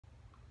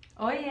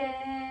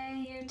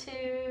Oye,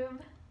 YouTube!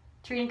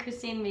 Trina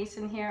Christine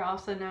Mason here,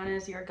 also known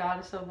as your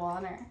Goddess of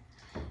Water.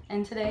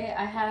 And today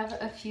I have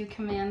a few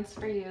commands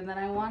for you that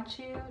I want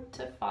you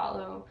to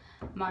follow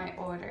my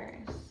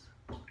orders.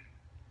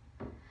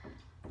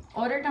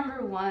 Order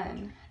number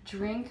 1,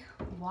 drink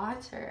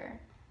water.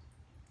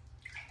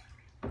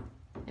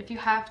 If you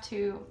have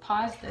to,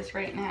 pause this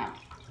right now.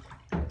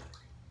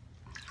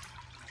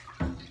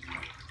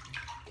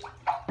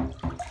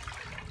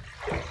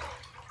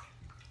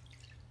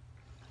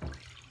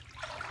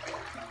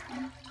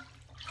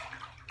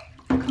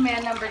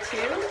 Command number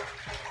 2,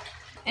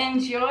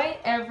 enjoy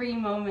every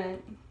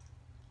moment.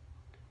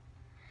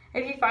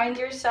 If you find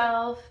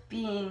yourself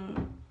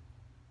being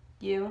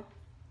you,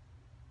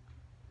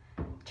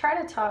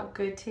 try to talk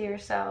good to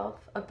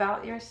yourself,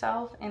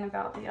 and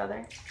about the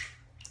other.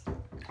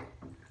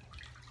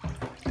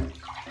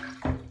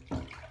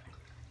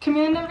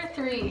 Command number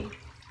 3,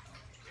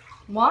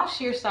 wash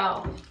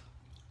yourself,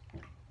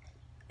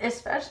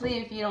 especially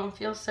if you don't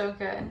feel so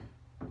good.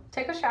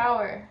 Take a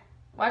shower.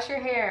 Wash your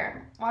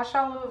hair. Wash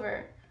all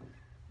over.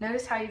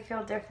 Notice how you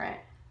feel different.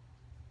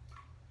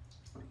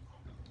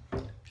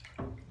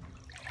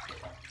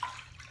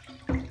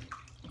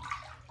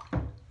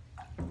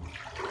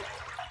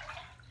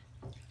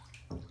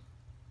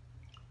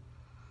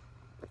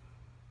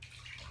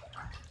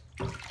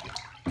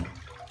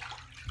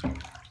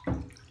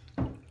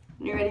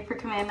 You ready for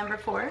command number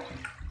 4?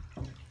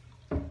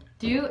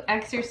 Do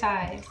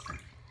exercise.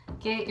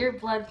 Get your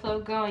blood flow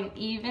going,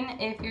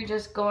 even if you're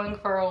just going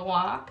for a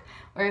walk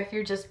or if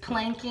you're just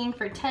planking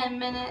for 10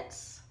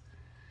 minutes.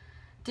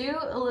 Do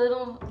a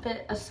little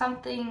bit of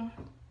something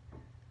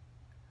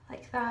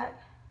like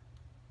that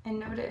and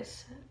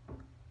notice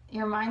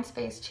your mind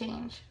space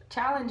change.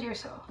 Challenge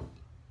yourself.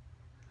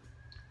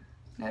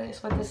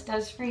 Notice what this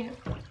does for you.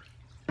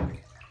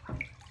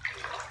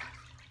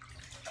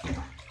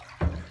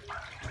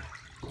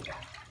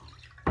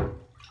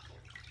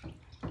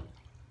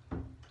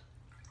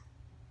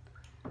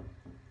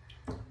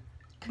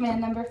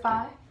 Command number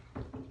 5.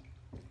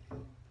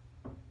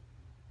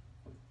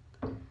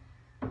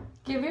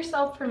 Give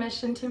yourself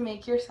permission to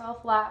make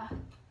yourself laugh.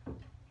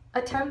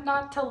 Attempt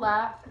not to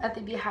laugh at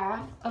the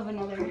behalf of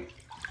another.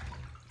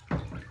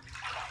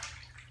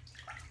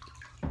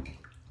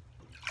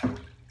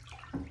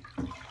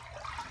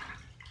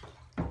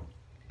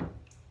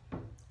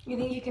 You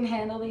think you can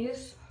handle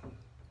these?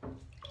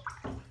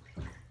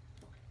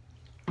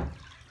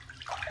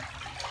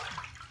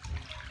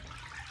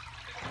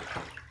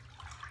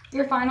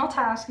 Your final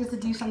task is to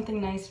do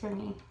something nice for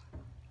me.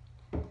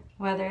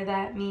 Whether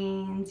that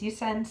means you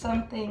send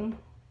something,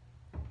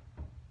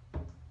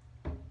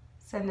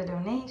 send a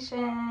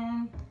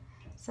donation,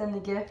 send a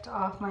gift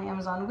off my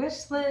Amazon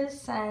wish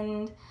list,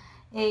 send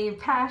a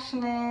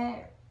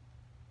passionate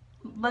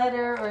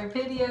letter or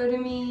video to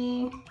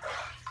me.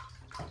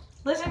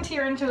 Listen to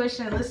your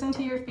intuition, listen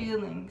to your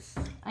feelings.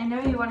 I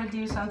know you want to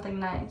do something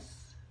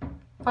nice.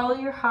 Follow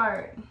your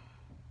heart.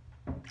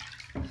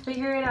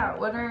 Figure it out.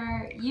 What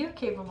are you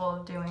capable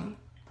of doing?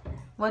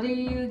 What are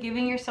you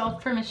giving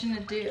yourself permission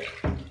to do?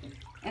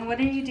 And what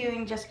are you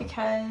doing just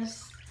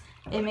because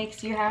it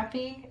makes you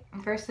happy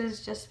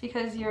versus just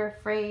because you're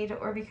afraid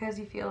or because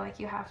you feel like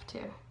you have to?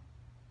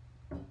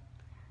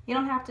 You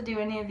don't have to do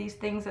any of these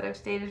things that I've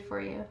stated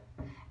for you.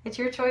 It's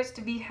your choice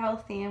to be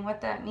healthy and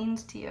what that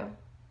means to you.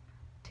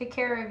 Take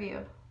care of you.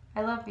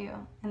 I love you,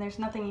 and there's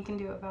nothing you can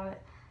do about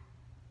it.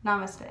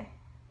 Namaste.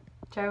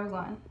 Jai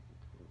Bhagwan.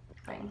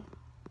 Bye.